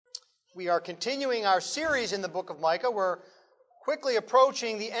We are continuing our series in the book of Micah. We're quickly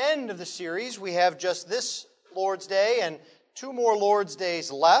approaching the end of the series. We have just this Lord's Day and 2 more Lord's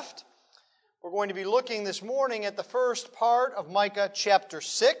Days left. We're going to be looking this morning at the first part of Micah chapter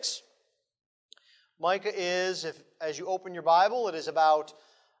 6. Micah is, as you open your Bible, it is about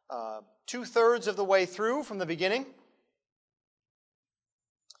 2/3 of the way through from the beginning.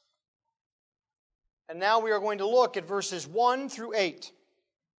 And now we are going to look at verses 1 through 8.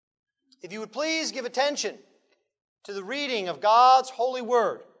 If you would please give attention to the reading of God's holy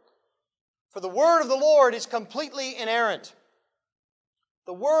word. For the word of the Lord is completely inerrant.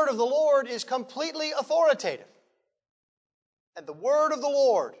 The word of the Lord is completely authoritative. And the word of the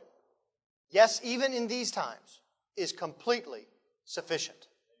Lord, yes, even in these times, is completely sufficient.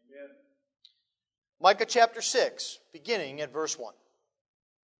 Amen. Micah chapter 6, beginning at verse 1.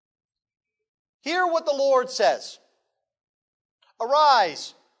 Hear what the Lord says.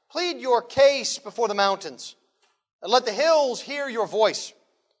 Arise, plead your case before the mountains, and let the hills hear your voice.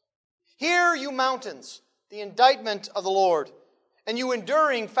 Hear, you mountains, the indictment of the Lord, and you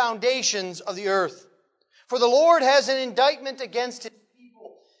enduring foundations of the earth. For the Lord has an indictment against His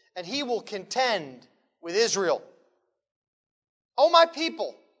people, and He will contend with Israel. O my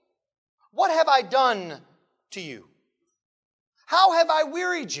people, what have I done to you? How have I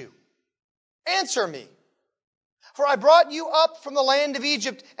wearied you? Answer me. For I brought you up from the land of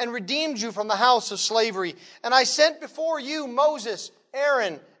Egypt and redeemed you from the house of slavery. And I sent before you Moses,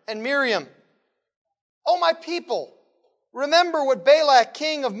 Aaron, and Miriam. O my people, remember what Balak,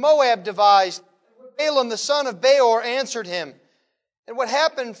 king of Moab, devised, and what Balaam, the son of Beor, answered him, and what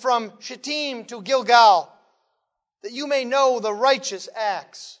happened from Shittim to Gilgal, that you may know the righteous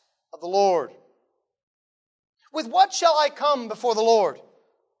acts of the Lord. With what shall I come before the Lord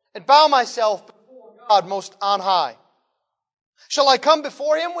and bow myself before God most on high? Shall I come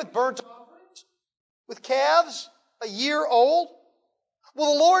before Him with burnt offerings, with calves a year old?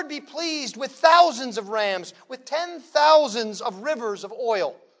 Will the Lord be pleased with thousands of rams, with 10,000s of rivers of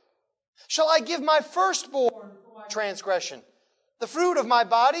oil? Shall I give my firstborn for my transgression, the fruit of my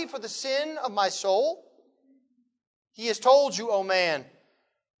body for the sin of my soul? He has told you, O man,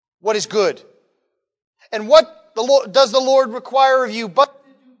 what is good. And what does the Lord require of you but to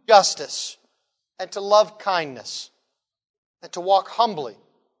do justice, and to love kindness, and to walk humbly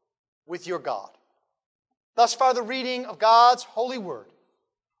with your God. Thus far the reading of God's holy word.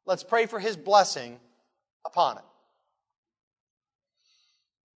 Let's pray for His blessing upon it.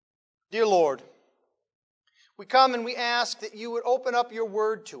 Dear Lord, we come and we ask that you would open up your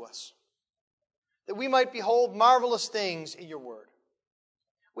word to us, that we might behold marvelous things in your word.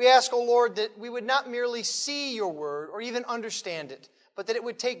 We ask, O Lord, that we would not merely see your word or even understand it, but that it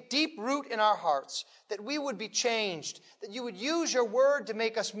would take deep root in our hearts, that we would be changed, that you would use your word to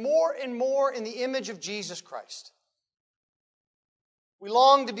make us more and more in the image of Jesus Christ. We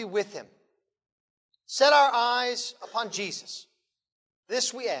long to be with Him. Set our eyes upon Jesus.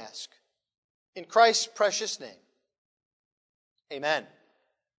 This we ask in Christ's precious name. Amen.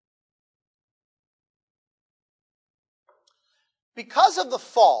 Because of the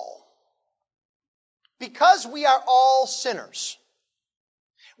fall, because we are all sinners,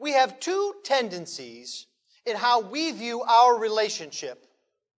 we have 2 tendencies in how we view our relationship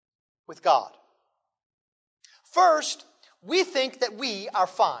with God. First, we think that we are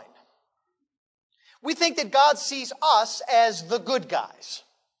fine. We think that God sees us as the good guys.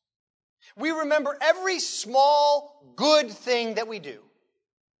 We remember every small good thing that we do,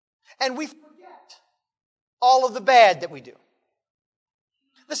 and we forget all of the bad that we do.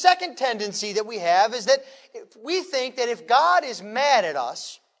 The second tendency that we have is that we think that if God is mad at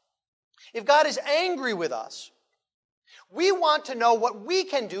us, if God is angry with us, we want to know what we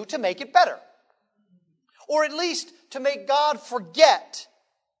can do to make it better. Or at least to make God forget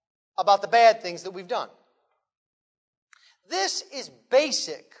about the bad things that we've done. This is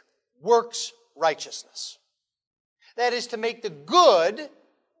basic works righteousness. That is to make the good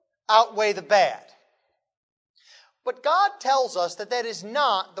outweigh the bad. But God tells us that that is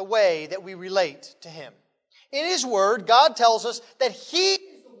not the way that we relate to Him. In His Word, God tells us that He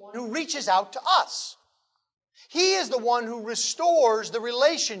is the one who reaches out to us. He is the one who restores the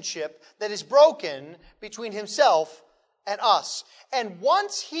relationship that is broken between Himself and us. And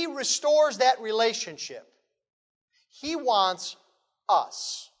once He restores that relationship, He wants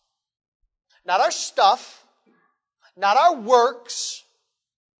us. Not our stuff, not our works.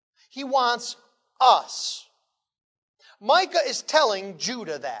 He wants us. Micah is telling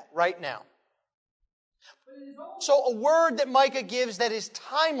Judah that right now. But it is also a word that Micah gives that is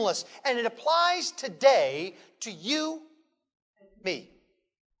timeless, and it applies today to you and me.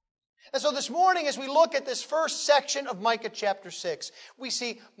 And so this morning, as we look at this first section of Micah chapter 6, we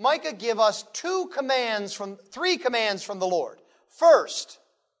see Micah give us three commands from the Lord. First,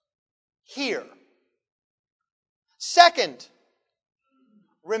 hear. Second,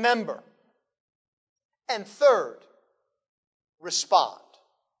 remember. And third, respond.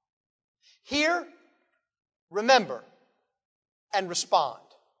 Hear, remember, and respond.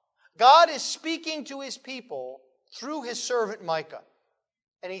 God is speaking to His people through His servant Micah.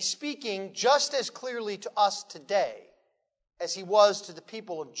 And He's speaking just as clearly to us today as He was to the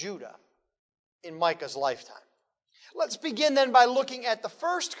people of Judah in Micah's lifetime. Let's begin then by looking at the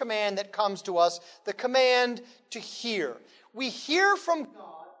first command that comes to us, the command to hear. We hear from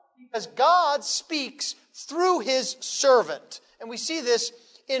God because God speaks through His servant. And we see this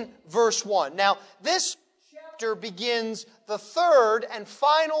in verse 1. Now, this chapter begins the third and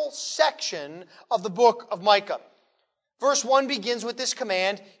final section of the book of Micah. Verse 1 begins with this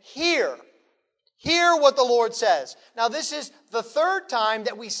command, hear. Hear what the Lord says. Now, this is the third time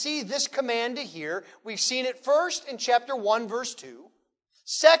that we see this command to hear. We've seen it first in chapter 1, verse 2.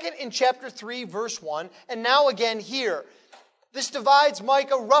 Second in chapter 3, verse 1. And now again here. This divides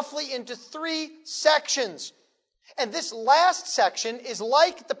Micah roughly into three sections. And this last section is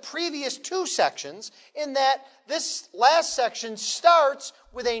like the previous two sections in that this last section starts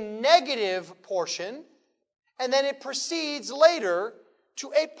with a negative portion and then it proceeds later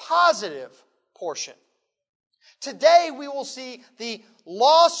to a positive portion. Today we will see the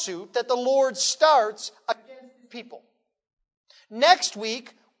lawsuit that the Lord starts against His people. Next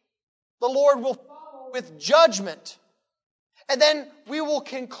week, the Lord will follow with judgment. And then we will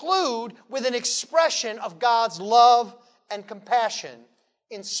conclude with an expression of God's love and compassion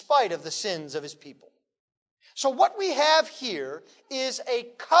in spite of the sins of His people. So what we have here is a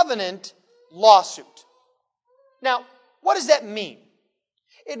covenant lawsuit. Now, what does that mean?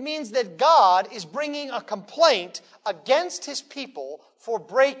 It means that God is bringing a complaint against His people for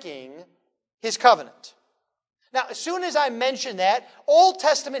breaking His covenant. Now, as soon as I mention that, Old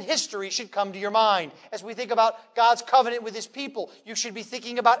Testament history should come to your mind. As we think about God's covenant with His people, you should be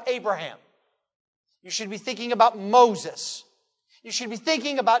thinking about Abraham. You should be thinking about Moses. You should be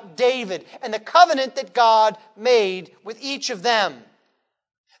thinking about David and the covenant that God made with each of them.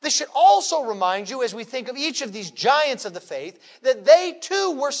 This should also remind you, as we think of each of these giants of the faith, that they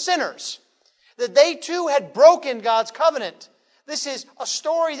too were sinners. That they too had broken God's covenant. This is a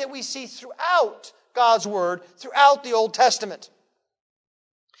story that we see throughout God's Word, throughout the Old Testament.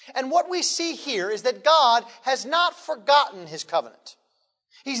 And what we see here is that God has not forgotten His covenant.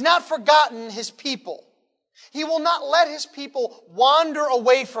 He's not forgotten His people. He will not let His people wander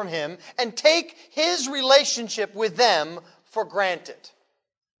away from Him and take His relationship with them for granted.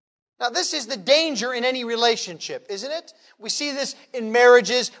 Now, this is the danger in any relationship, isn't it? We see this in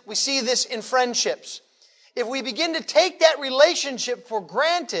marriages. We see this in friendships. If we begin to take that relationship for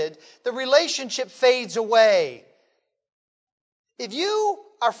granted, the relationship fades away. If you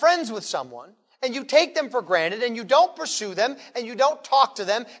are friends with someone and you take them for granted and you don't pursue them and you don't talk to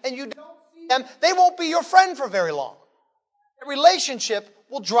them and you don't see them, they won't be your friend for very long. The relationship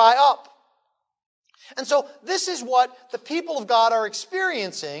will dry up. And so this is what the people of God are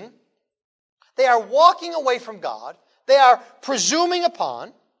experiencing. They are walking away from God. They are presuming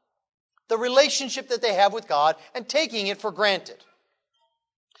upon the relationship that they have with God and taking it for granted.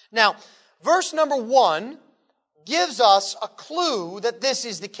 Now, verse number 1 gives us a clue that this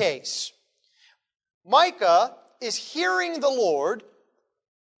is the case. Micah is hearing the Lord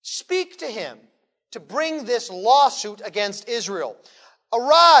speak to him to bring this lawsuit against Israel.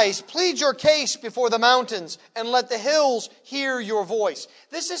 Arise, plead your case before the mountains, and let the hills hear your voice.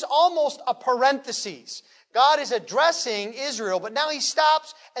 This is almost a parenthesis. God is addressing Israel, but now He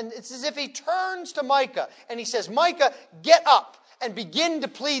stops, and it's as if He turns to Micah, and He says, Micah, get up and begin to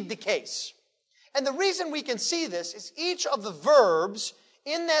plead the case. And the reason we can see this is each of the verbs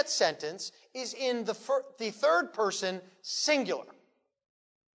in that sentence is in the third person singular.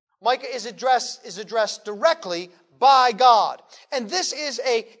 Micah is addressed directly by God. And this is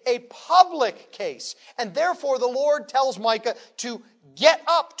a public case. And therefore the Lord tells Micah to get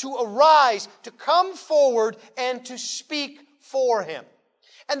up, to arise, to come forward, and to speak for him.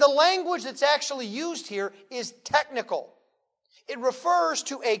 And the language that's actually used here is technical. It refers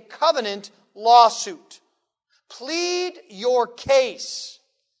to a covenant lawsuit. Plead your case.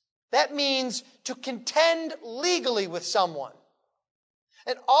 That means to contend legally with someone.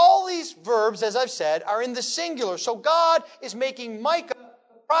 And all these verbs, as I've said, are in the singular. So God is making Micah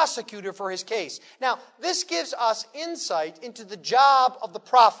the prosecutor for his case. Now, this gives us insight into the job of the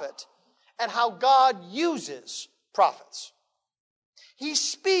prophet and how God uses prophets. He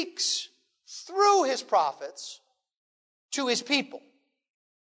speaks through his prophets to his people.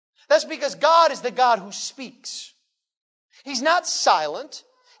 That's because God is the God who speaks. He's not silent.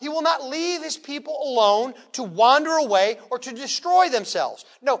 He will not leave his people alone to wander away or to destroy themselves.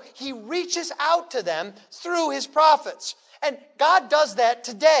 No, he reaches out to them through his prophets. And God does that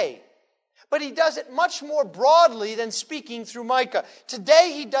today. But he does it much more broadly than speaking through Micah.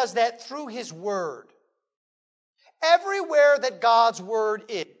 Today he does that through his word. Everywhere that God's word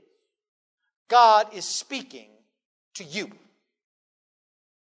is, God is speaking to you.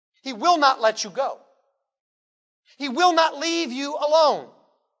 He will not let you go. He will not leave you alone.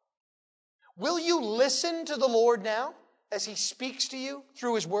 Will you listen to the Lord now as he speaks to you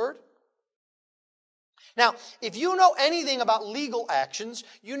through his word? Now, if you know anything about legal actions,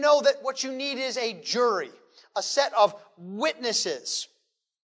 you know that what you need is a jury, a set of witnesses.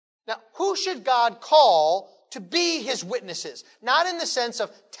 Now, who should God call to be his witnesses? Not in the sense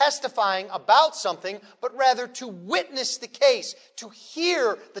of testifying about something, but rather to witness the case, to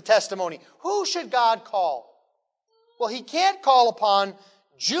hear the testimony. Who should God call? Well, he can't call upon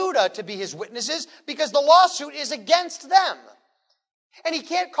Judah to be his witnesses because the lawsuit is against them. And he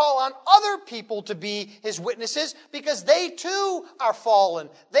can't call on other people to be his witnesses because they too are fallen.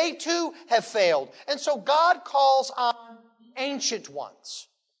 They too have failed. And so God calls on the ancient ones,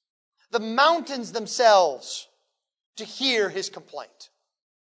 the mountains themselves, to hear his complaint.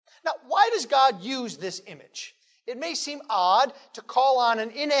 Now, why does God use this image? It may seem odd to call on an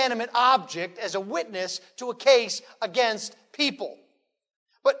inanimate object as a witness to a case against people.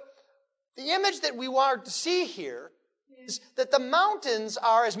 But the image that we want to see here is that the mountains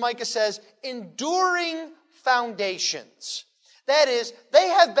are, as Micah says, enduring foundations. That is, they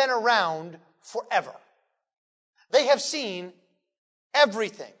have been around forever. They have seen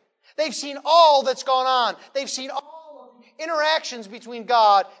everything. They've seen all that's gone on. They've seen all of the interactions between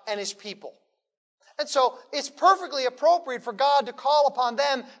God and his people. And so it's perfectly appropriate for God to call upon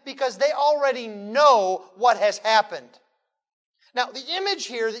them because they already know what has happened. Now, the image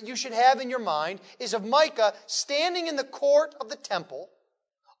here that you should have in your mind is of Micah standing in the court of the temple,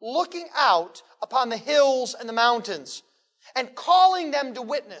 looking out upon the hills and the mountains, and calling them to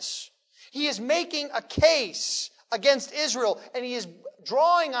witness. He is making a case against Israel, and he is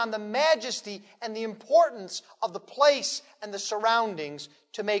drawing on the majesty and the importance of the place and the surroundings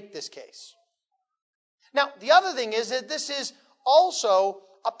to make this case. Now, the other thing is that this is also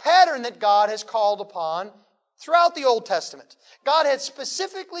a pattern that God has called upon throughout the Old Testament. God had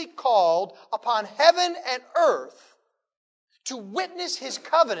specifically called upon heaven and earth to witness his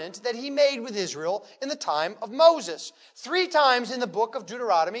covenant that he made with Israel in the time of Moses. 3 times in the book of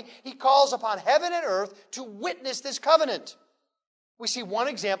Deuteronomy, he calls upon heaven and earth to witness this covenant. We see one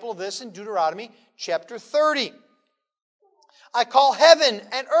example of this in Deuteronomy chapter 30. I call heaven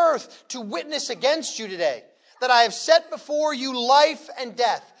and earth to witness against you today, that I have set before you life and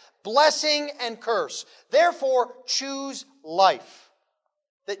death, blessing and curse. Therefore, choose life,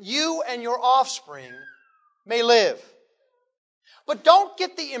 that you and your offspring may live. But don't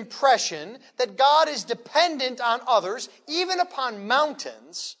get the impression that God is dependent on others, even upon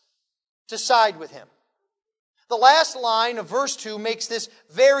mountains, to side with him. The last line of verse 2 makes this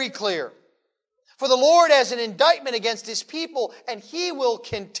very clear. For the Lord has an indictment against his people, and he will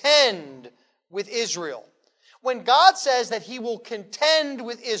contend with Israel. When God says that he will contend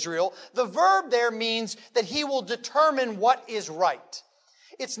with Israel, the verb there means that he will determine what is right.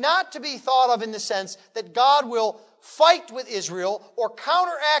 It's not to be thought of in the sense that God will fight with Israel or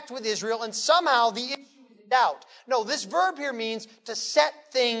counteract with Israel and somehow the issue is in doubt. No, this verb here means to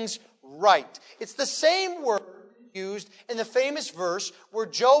set things right. It's the same word used in the famous verse where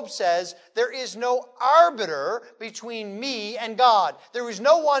Job says, there is no arbiter between me and God. There is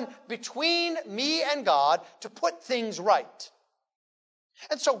no one between me and God to put things right.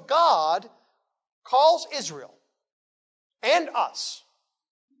 And so God calls Israel and us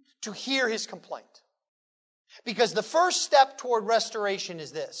to hear his complaint. Because the first step toward restoration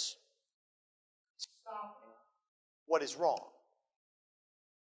is this: stopping what is wrong.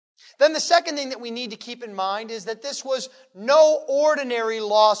 Then the second thing that we need to keep in mind is that this was no ordinary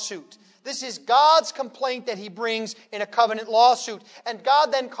lawsuit. This is God's complaint that he brings in a covenant lawsuit. And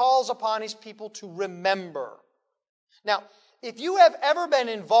God then calls upon his people to remember. Now, if you have ever been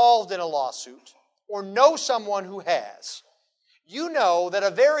involved in a lawsuit or know someone who has, you know that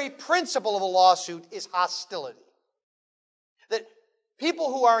a very principle of a lawsuit is hostility. That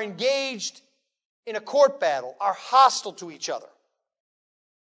people who are engaged in a court battle are hostile to each other.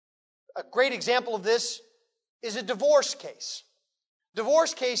 A great example of this is a divorce case.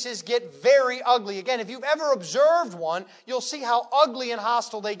 Divorce cases get very ugly. Again, if you've ever observed one, you'll see how ugly and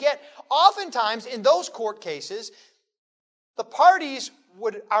hostile they get. Oftentimes, in those court cases, the parties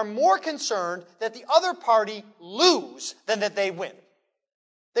are more concerned that the other party lose than that they win.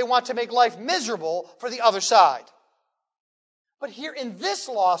 They want to make life miserable for the other side. But here in this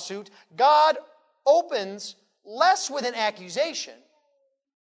lawsuit, God opens less with an accusation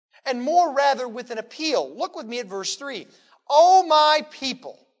and more rather with an appeal. Look with me at verse 3. O my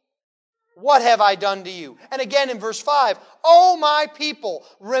people, what have I done to you? And again in verse 5, O my people,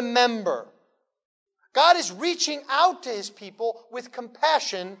 remember. God is reaching out to His people with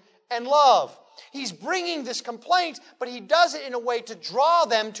compassion and love. He's bringing this complaint, but He does it in a way to draw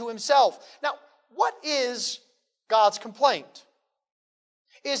them to Himself. Now, what is God's complaint?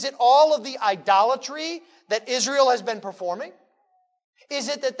 Is it all of the idolatry that Israel has been performing? Is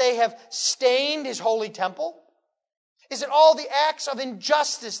it that they have stained His holy temple? Is it all the acts of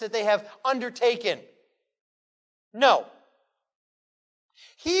injustice that they have undertaken? No.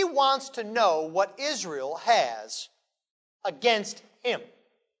 He wants to know what Israel has against Him.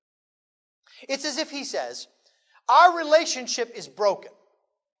 It's as if He says, our relationship is broken.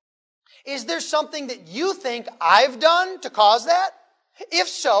 Is there something that you think I've done to cause that? If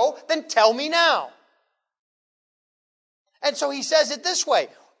so, then tell me now. And so He says it this way.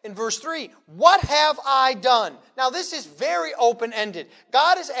 In verse 3, what have I done? Now this is very open-ended.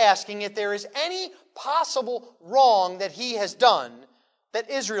 God is asking if there is any possible wrong that He has done that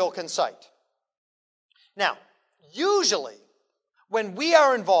Israel can cite. Now, usually when we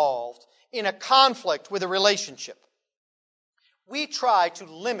are involved in a conflict with a relationship, we try to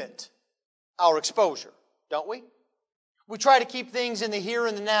limit our exposure, don't we? We try to keep things in the here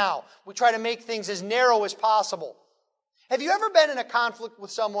and the now. We try to make things as narrow as possible. Have you ever been in a conflict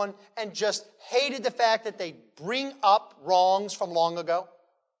with someone and just hated the fact that they bring up wrongs from long ago?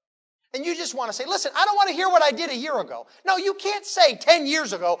 And you just want to say, listen, I don't want to hear what I did a year ago. No, you can't say 10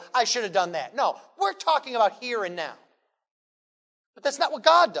 years ago I should have done that. No, we're talking about here and now. But that's not what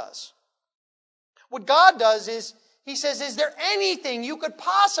God does. What God does is, He says, is there anything you could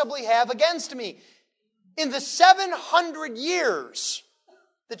possibly have against me in the 700 years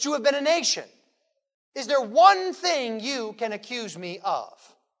that you have been a nation? Is there one thing you can accuse me of?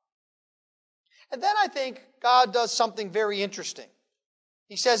 And then I think God does something very interesting.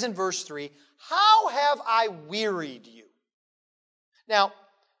 He says in verse 3, how have I wearied you? Now,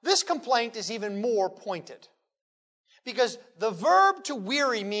 this complaint is even more pointed. Because the verb to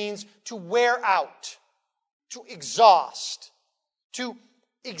weary means to wear out, to exhaust, to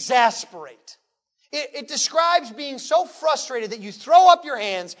exasperate. It describes being so frustrated that you throw up your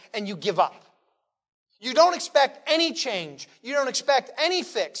hands and you give up. You don't expect any change. You don't expect any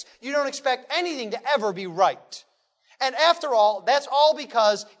fix. You don't expect anything to ever be right. And after all, that's all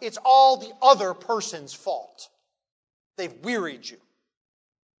because it's all the other person's fault. They've wearied you.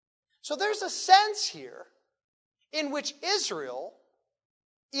 So there's a sense here in which Israel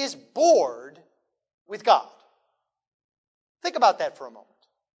is bored with God. Think about that for a moment.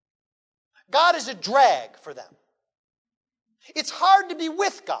 God is a drag for them. It's hard to be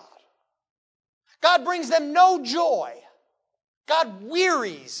with God. God brings them no joy. God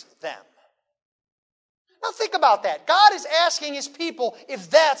wearies them. Now think about that. God is asking His people if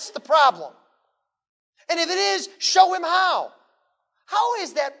that's the problem. And if it is, show Him how. How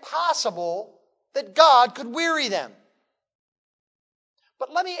is that possible that God could weary them?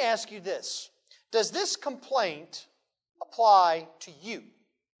 But let me ask you this. Does this complaint apply to you?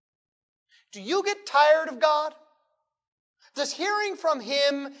 Do you get tired of God? Does hearing from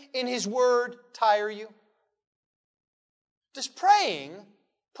Him in His Word tire you? Does praying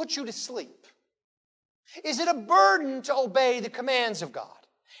put you to sleep? Is it a burden to obey the commands of God?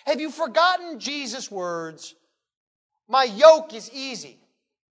 Have you forgotten Jesus' words? My yoke is easy.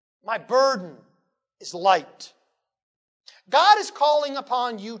 My burden is light. God is calling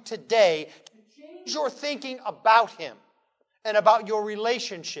upon you today to change your thinking about Him and about your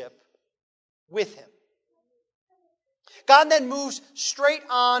relationship with Him. God then moves straight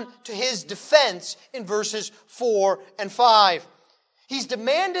on to His defense in verses 4 and 5. He's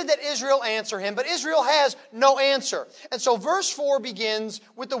demanded that Israel answer Him, but Israel has no answer. And so verse 4 begins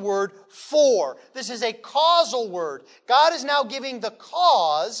with the word for. This is a causal word. God is now giving the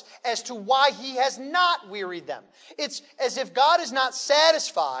cause as to why He has not wearied them. It's as if God is not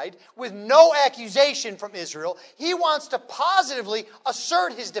satisfied with no accusation from Israel. He wants to positively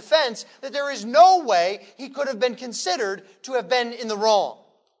assert His defense that there is no way He could have been considered to have been in the wrong.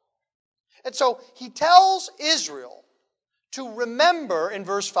 And so He tells Israel to remember, in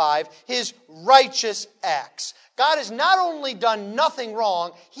verse 5, His righteous acts. God has not only done nothing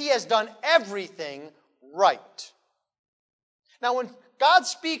wrong, He has done everything right. Now, when God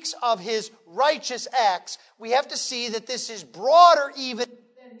speaks of His righteous acts, we have to see that this is broader even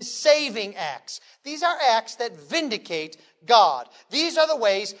than His saving acts. These are acts that vindicate God. These are the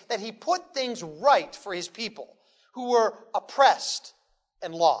ways that He put things right for His people who were oppressed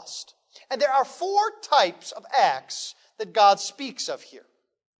and lost. And there are 4 types of acts that God speaks of here.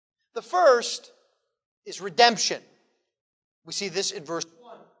 The first is redemption. We see this in verse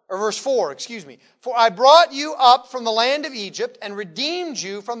 4. For I brought you up from the land of Egypt and redeemed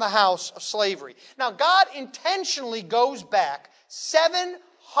you from the house of slavery. Now, God intentionally goes back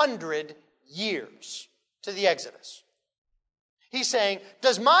 700 years to the Exodus. He's saying,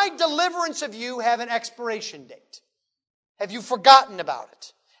 does my deliverance of you have an expiration date? Have you forgotten about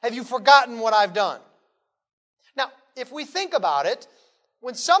it? Have you forgotten what I've done? Now, if we think about it,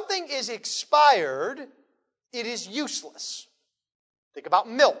 when something is expired, it is useless. Think about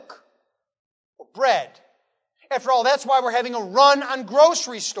milk or bread. After all, that's why we're having a run on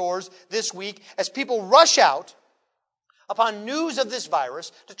grocery stores this week as people rush out upon news of this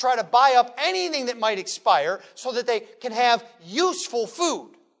virus to try to buy up anything that might expire so that they can have useful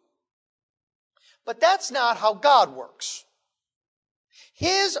food. But that's not how God works.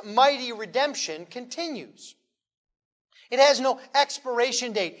 His mighty redemption continues. It has no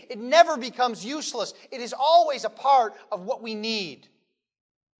expiration date. It never becomes useless. It is always a part of what we need.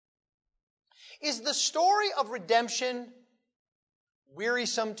 Is the story of redemption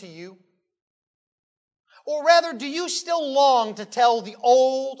wearisome to you? Or rather, do you still long to tell the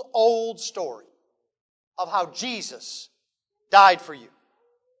old story of how Jesus died for you?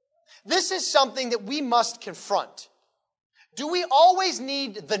 This is something that we must confront. Do we always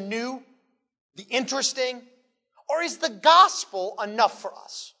need the new, the interesting, or is the gospel enough for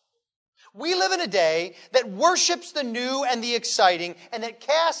us? We live in a day that worships the new and the exciting and that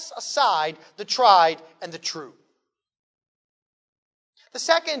casts aside the tried and the true. The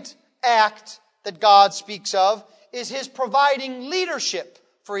second act that God speaks of is His providing leadership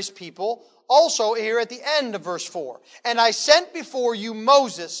for His people, also here at the end of verse 4. And I sent before you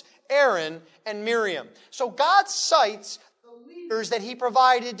Moses, Aaron, and Miriam. So God cites the leaders that He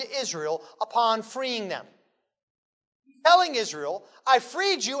provided to Israel upon freeing them. Telling Israel, I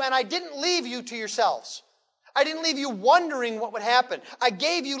freed you and I didn't leave you to yourselves. I didn't leave you wondering what would happen. I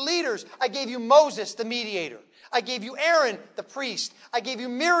gave you leaders. I gave you Moses, the mediator. I gave you Aaron, the priest. I gave you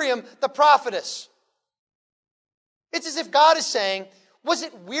Miriam, the prophetess. It's as if God is saying, was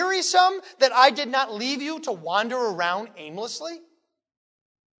it wearisome that I did not leave you to wander around aimlessly?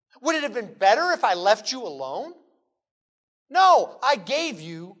 Would it have been better if I left you alone? No, I gave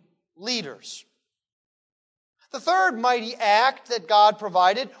you leaders. The third mighty act that God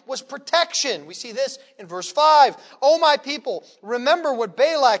provided was protection. We see this in verse 5. O my people, remember what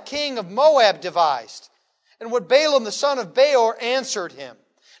Balak, king of Moab, devised, and what Balaam, the son of Beor, answered him.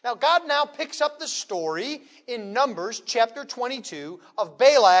 Now, God now picks up the story in Numbers chapter 22 of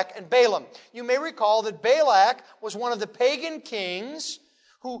Balak and Balaam. You may recall that Balak was one of the pagan kings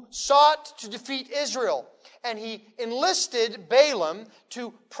who sought to defeat Israel. And he enlisted Balaam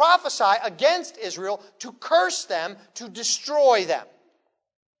to prophesy against Israel, to curse them, to destroy them.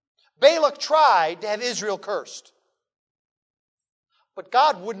 Balak tried to have Israel cursed. But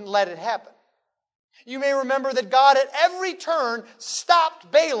God wouldn't let it happen. You may remember that God at every turn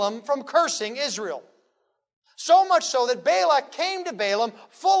stopped Balaam from cursing Israel. So much so that Balak came to Balaam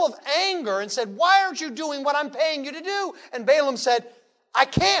full of anger and said, why aren't you doing what I'm paying you to do? And Balaam said, I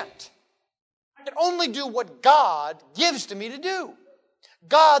can't. I can only do what God gives to me to do.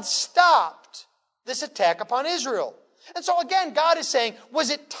 God stopped this attack upon Israel. And so again, God is saying, was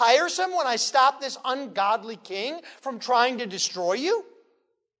it tiresome when I stopped this ungodly king from trying to destroy you?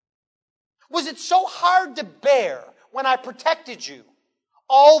 Was it so hard to bear when I protected you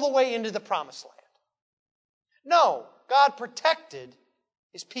all the way into the promised land? No, God protected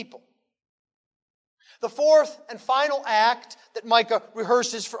His people. The fourth and final act that Micah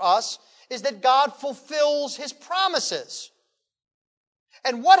rehearses for us is that God fulfills His promises.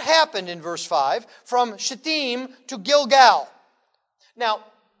 And what happened in verse 5 from Shittim to Gilgal? Now,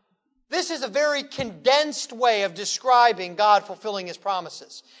 this is a very condensed way of describing God fulfilling His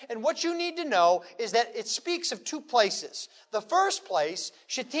promises. And what you need to know is that it speaks of 2 places. The first place,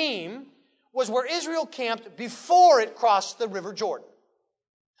 Shittim, was where Israel camped before it crossed the river Jordan.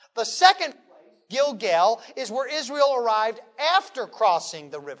 The second place, Gilgal, is where Israel arrived after crossing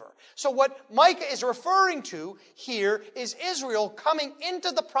the river. So what Micah is referring to here is Israel coming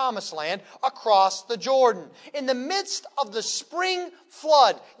into the promised land across the Jordan. In the midst of the spring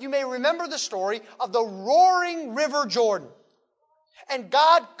flood, you may remember the story of the roaring river Jordan. And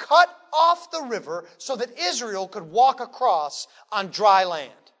God cut off the river so that Israel could walk across on dry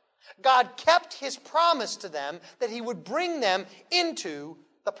land. God kept His promise to them that He would bring them into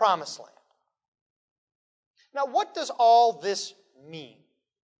the promised land. Now, what does all this mean?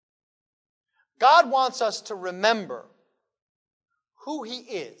 God wants us to remember who He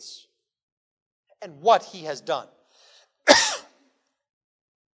is and what He has done.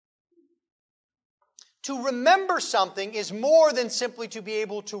 To remember something is more than simply to be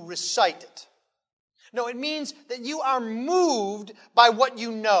able to recite it. No, it means that you are moved by what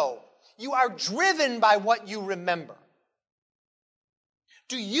you know. You are driven by what you remember.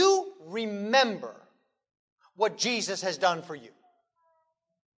 Do you remember what Jesus has done for you?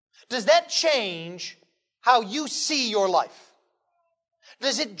 Does that change how you see your life?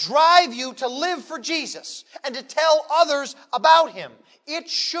 Does it drive you to live for Jesus and to tell others about Him? It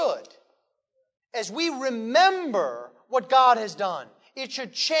should. As we remember what God has done, it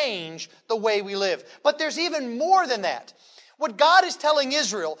should change the way we live. But there's even more than that. What God is telling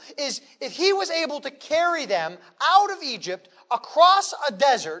Israel is if He was able to carry them out of Egypt, across a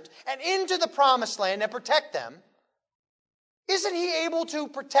desert, and into the promised land and protect them, isn't He able to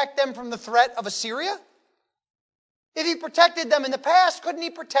protect them from the threat of Assyria? If He protected them in the past, couldn't He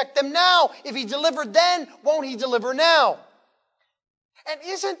protect them now? If He delivered then, won't He deliver now? And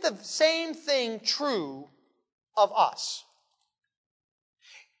isn't the same thing true of us?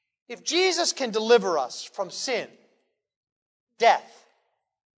 If Jesus can deliver us from sin, death,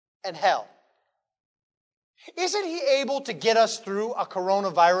 and hell, isn't He able to get us through a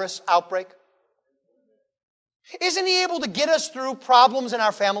coronavirus outbreak? Isn't He able to get us through problems in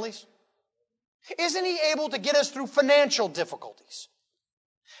our families? Isn't He able to get us through financial difficulties?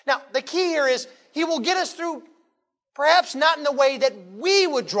 Now, the key here is He will get us through perhaps not in the way that we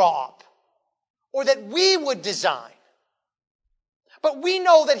would draw up or that we would design. But we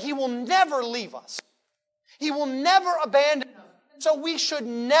know that He will never leave us. He will never abandon us. So we should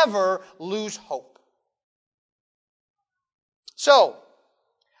never lose hope. So,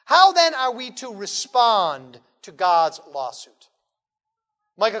 how then are we to respond to God's lawsuit?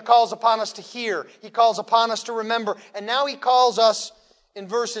 Micah calls upon us to hear. He calls upon us to remember. And now he calls us in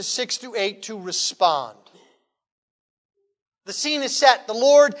verses 6 through 8 to respond. The scene is set. The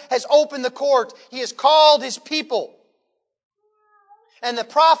Lord has opened the court. He has called His people and the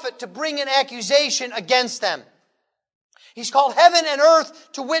prophet to bring an accusation against them. He's called heaven and earth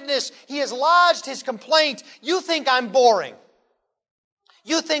to witness. He has lodged his complaint. You think I'm boring.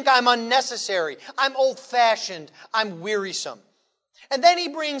 You think I'm unnecessary. I'm old-fashioned. I'm wearisome. And then he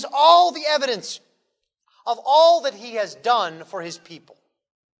brings all the evidence of all that he has done for his people.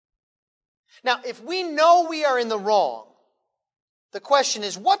 Now, if we know we are in the wrong, the question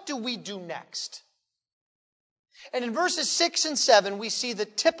is, what do we do next? And in verses 6 and 7, we see the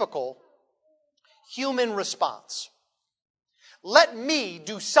typical human response. Let me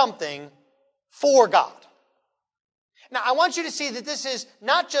do something for God. Now, I want you to see that this is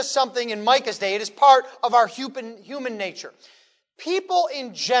not just something in Micah's day. It is part of our human nature. People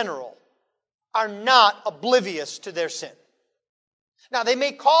in general are not oblivious to their sin. Now, they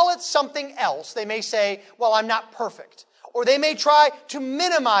may call it something else. They may say, well, I'm not perfect. Or they may try to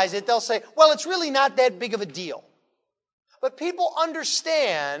minimize it. They'll say, well, it's really not that big of a deal. But people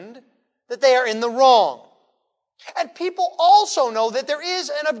understand that they are in the wrong. And people also know that there is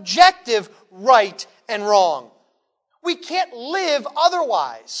an objective right and wrong. We can't live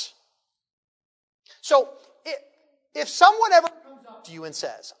otherwise. So, if someone ever comes up to you and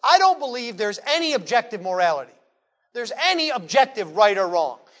says, I don't believe there's any objective morality, there's any objective right or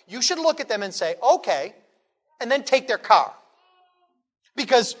wrong, you should look at them and say, okay, and then take their car.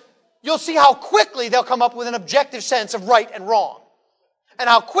 Because you'll see how quickly they'll come up with an objective sense of right and wrong. And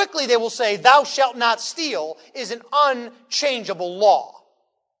how quickly they will say, thou shalt not steal is an unchangeable law.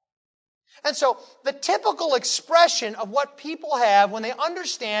 And so, the typical expression of what people have when they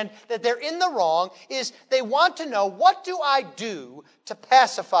understand that they're in the wrong is they want to know, what do I do to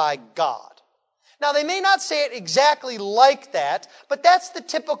pacify God? Now, they may not say it exactly like that, but that's the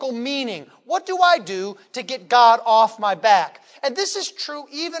typical meaning. What do I do to get God off my back? And this is true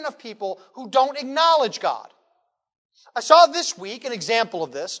even of people who don't acknowledge God. I saw this week an example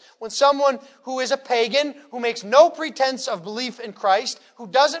of this when someone who is a pagan, who makes no pretense of belief in Christ, who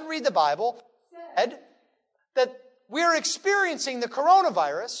doesn't read the Bible, said that we're experiencing the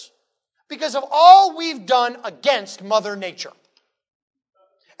coronavirus because of all we've done against Mother Nature.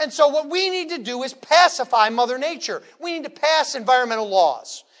 And so what we need to do is pacify Mother Nature. We need to pass environmental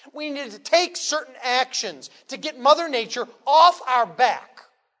laws. We need to take certain actions to get Mother Nature off our back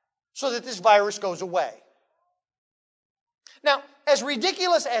so that this virus goes away. Now, as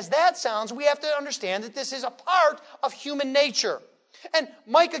ridiculous as that sounds, we have to understand that this is a part of human nature. And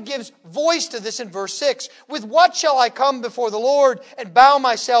Micah gives voice to this in verse 6. With what shall I come before the Lord and bow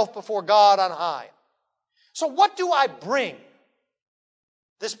myself before God on high? So what do I bring?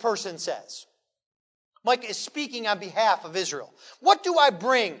 This person says. Micah is speaking on behalf of Israel. What do I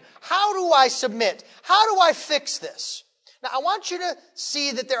bring? How do I submit? How do I fix this? Now, I want you to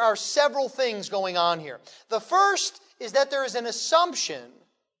see that there are several things going on here. The first is that there is an assumption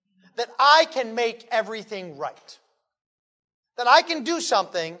that I can make everything right. That I can do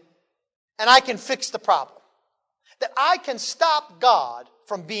something and I can fix the problem. That I can stop God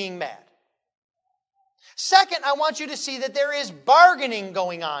from being mad. Second, I want you to see that there is bargaining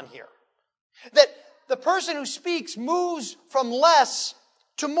going on here. That the person who speaks moves from less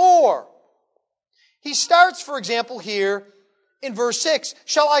to more. He starts, for example, here in verse 6,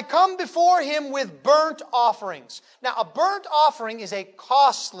 shall I come before him with burnt offerings? Now, a burnt offering is a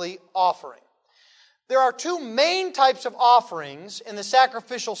costly offering. There are two main types of offerings in the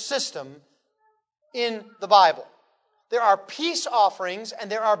sacrificial system in the Bible. There are peace offerings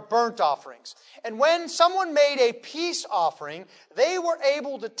and there are burnt offerings. And when someone made a peace offering, they were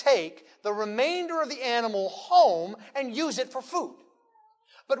able to take the remainder of the animal home and use it for food.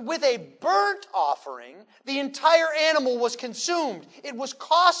 But with a burnt offering, the entire animal was consumed. It was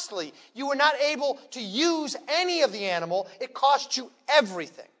costly. You were not able to use any of the animal. It cost you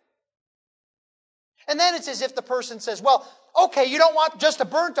everything. And then it's as if the person says, well, okay, you don't want just a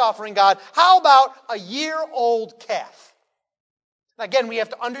burnt offering, God. How about a year-old calf? Now, again, we have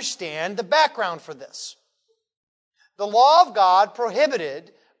to understand the background for this. The law of God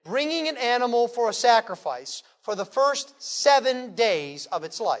prohibited bringing an animal for a sacrifice for the first 7 days of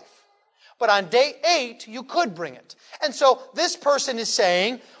its life. But on day 8, you could bring it. And so this person is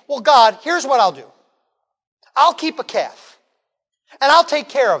saying, well, God, here's what I'll do. I'll keep a calf, and I'll take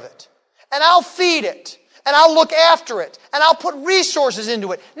care of it, and I'll feed it, and I'll look after it, and I'll put resources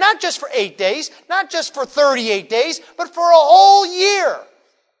into it, not just for 8 days, not just for 38 days, but for a whole year.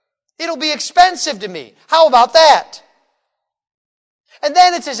 It'll be expensive to me. How about that? And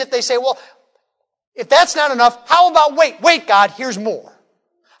then it's as if they say, well, if that's not enough, how about wait, God, here's more.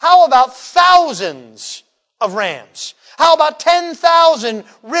 How about thousands of rams? How about 10,000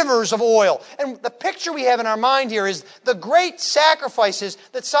 rivers of oil? And the picture we have in our mind here is the great sacrifices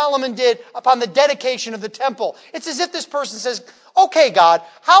that Solomon did upon the dedication of the temple. It's as if this person says, okay, God,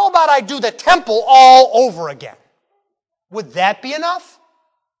 how about I do the temple all over again? Would that be enough?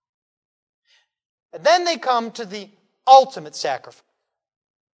 And then they come to the ultimate sacrifice.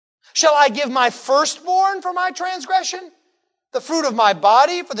 Shall I give my firstborn for my transgression? The fruit of my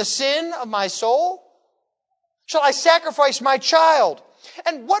body for the sin of my soul? Shall I sacrifice my child?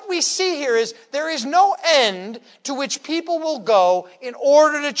 And what we see here is there is no end to which people will go in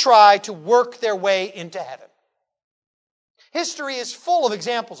order to try to work their way into heaven. History is full of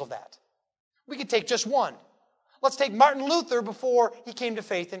examples of that. We could take just one. Let's take Martin Luther before he came to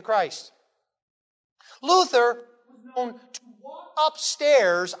faith in Christ. Luther was known to walk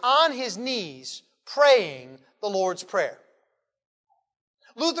upstairs on his knees praying the Lord's Prayer.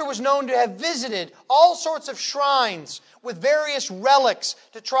 Luther was known to have visited all sorts of shrines with various relics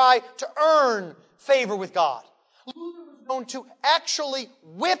to try to earn favor with God. Luther was known to actually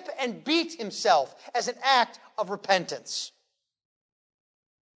whip and beat himself as an act of repentance.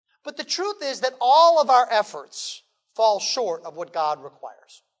 But the truth is that all of our efforts fall short of what God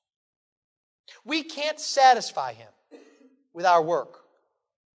requires. We can't satisfy Him with our work.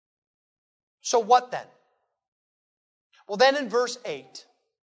 So what then? Well, then in verse 8,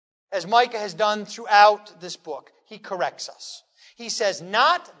 as Micah has done throughout this book, he corrects us. He says,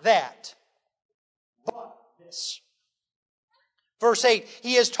 not that, but this. Verse 8,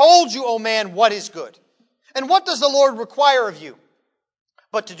 He has told you, O man, what is good. And what does the Lord require of you?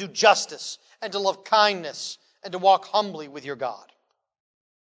 But to do justice, and to love kindness, and to walk humbly with your God.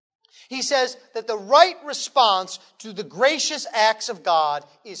 He says that the right response to the gracious acts of God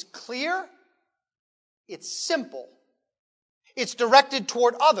is clear, it's simple, it's directed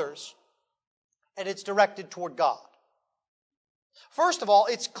toward others, and it's directed toward God. First of all,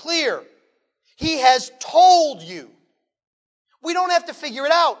 it's clear. He has told you. We don't have to figure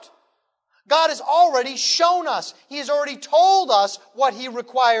it out. God has already shown us. He has already told us what He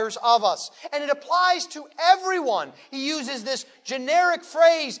requires of us. And it applies to everyone. He uses this generic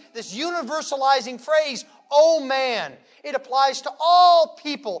phrase, this universalizing phrase, "O man." It applies to all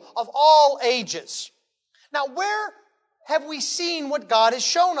people of all ages. Now, where have we seen what God has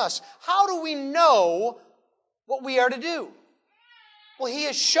shown us? How do we know what we are to do? Well, He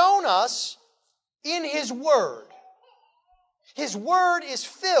has shown us in His Word. His Word is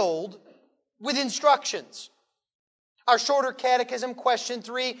filled with instructions. Our shorter catechism, question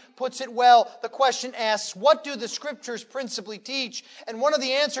 3, puts it well. The question asks, what do the Scriptures principally teach? And one of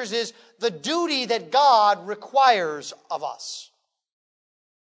the answers is the duty that God requires of us.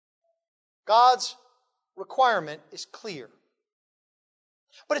 God's requirement is clear.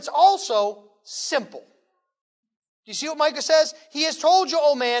 But it's also simple. Do you see what Micah says? He has told you,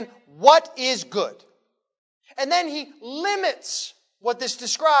 O man, what is good. And then he limits what this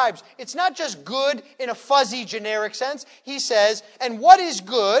describes. It's not just good in a fuzzy, generic sense. He says, and what is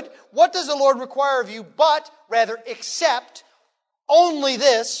good? What does the Lord require of you? But rather except only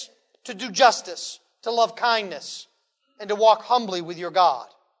this, to do justice, to love kindness, and to walk humbly with your God.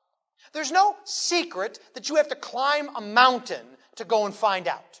 There's no secret that you have to climb a mountain to go and find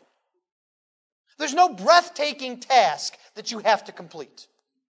out. There's no breathtaking task that you have to complete.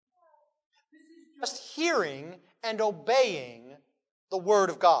 Just hearing and obeying the Word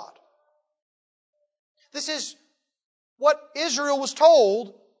of God. This is what Israel was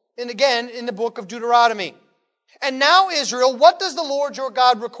told, and again, in the book of Deuteronomy. And now, Israel, what does the Lord your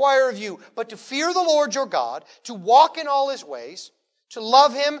God require of you? But to fear the Lord your God, to walk in all His ways, to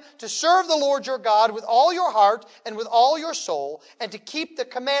love Him, to serve the Lord your God with all your heart and with all your soul, and to keep the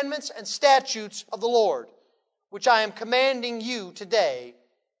commandments and statutes of the Lord, which I am commanding you today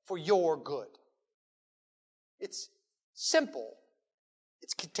for your good. It's simple.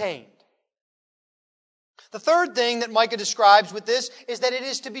 It's contained. The third thing that Micah describes with this is that it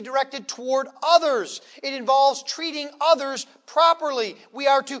is to be directed toward others. It involves treating others properly. We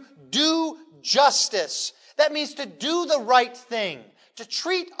are to do justice. That means to do the right thing, to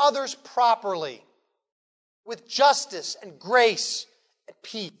treat others properly with justice and grace and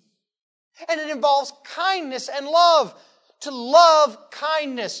peace. And it involves kindness and love. To love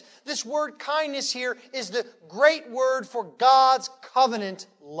kindness. This word kindness here is the great word for God's covenant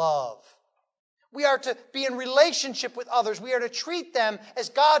love. We are to be in relationship with others. We are to treat them as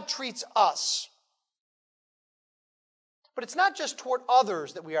God treats us. But it's not just toward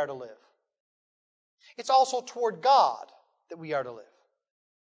others that we are to live. It's also toward God that we are to live.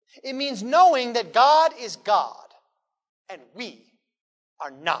 It means knowing that God is God and we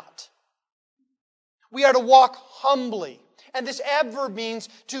are not. We are to walk humbly. And this adverb means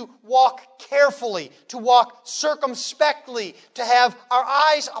to walk carefully, to walk circumspectly, to have our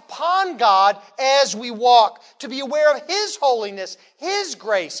eyes upon God as we walk, to be aware of His holiness, His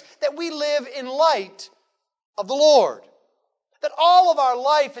grace, that we live in light of the Lord. That all of our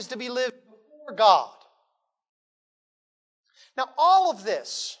life is to be lived before God. Now, all of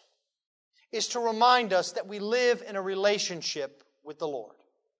this is to remind us that we live in a relationship with the Lord.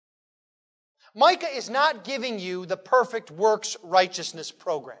 Micah is not giving you the perfect works righteousness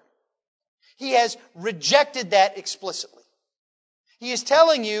program. He has rejected that explicitly. He is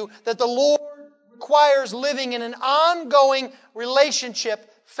telling you that the Lord requires living in an ongoing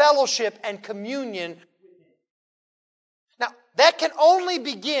relationship, fellowship, and communion with Him. Now, that can only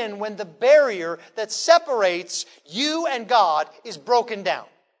begin when the barrier that separates you and God is broken down.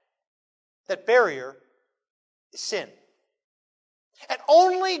 That barrier is sin. And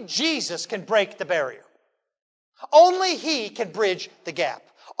only Jesus can break the barrier. Only He can bridge the gap.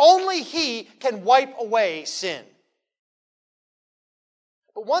 Only He can wipe away sin.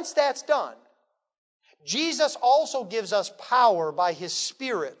 But once that's done, Jesus also gives us power by His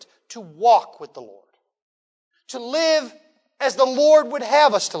Spirit to walk with the Lord. To live as the Lord would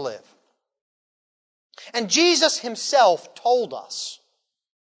have us to live. And Jesus Himself told us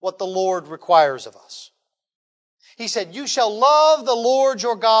what the Lord requires of us. He said, you shall love the Lord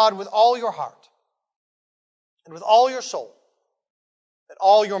your God with all your heart, and with all your soul, and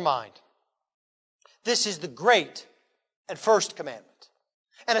all your mind. This is the great and first commandment.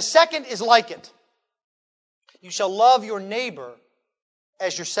 And a second is like it. You shall love your neighbor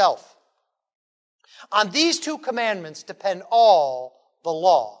as yourself. On these two commandments depend all the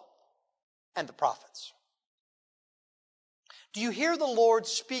law and the prophets. Do you hear the Lord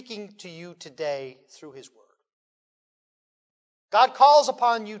speaking to you today through His Word? God calls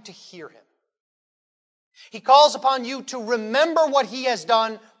upon you to hear Him. He calls upon you to remember what He has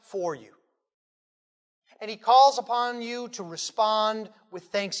done for you. And He calls upon you to respond with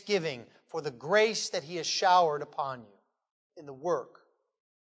thanksgiving for the grace that He has showered upon you in the work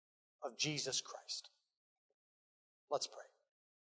of Jesus Christ. Let's pray.